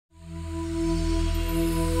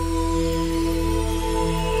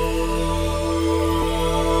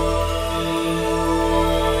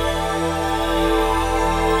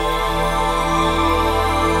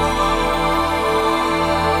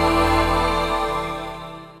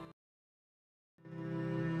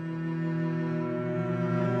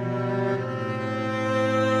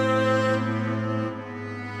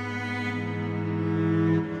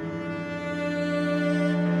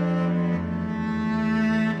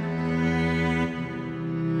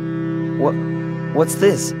What's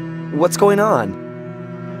this? What's going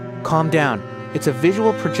on? Calm down. It's a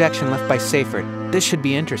visual projection left by Seyfert. This should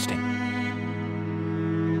be interesting.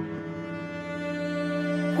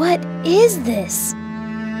 What is this?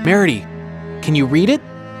 Merity, can you read it?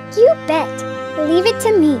 You bet. Leave it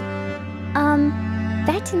to me.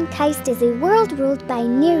 Vattengeist is a world ruled by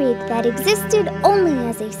Nereid that existed only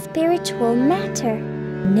as a spiritual matter.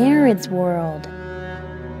 Nereid's world.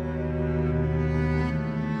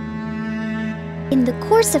 In the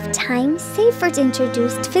course of time, Seyfert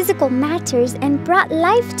introduced physical matters and brought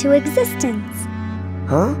life to existence.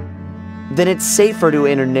 Huh? Then it's safer to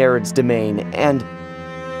enter Nereid's domain, and...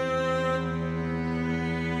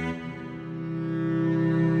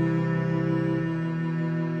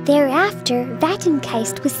 Thereafter,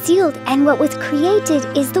 Vattengeist was sealed, and what was created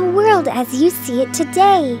is the world as you see it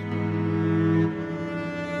today.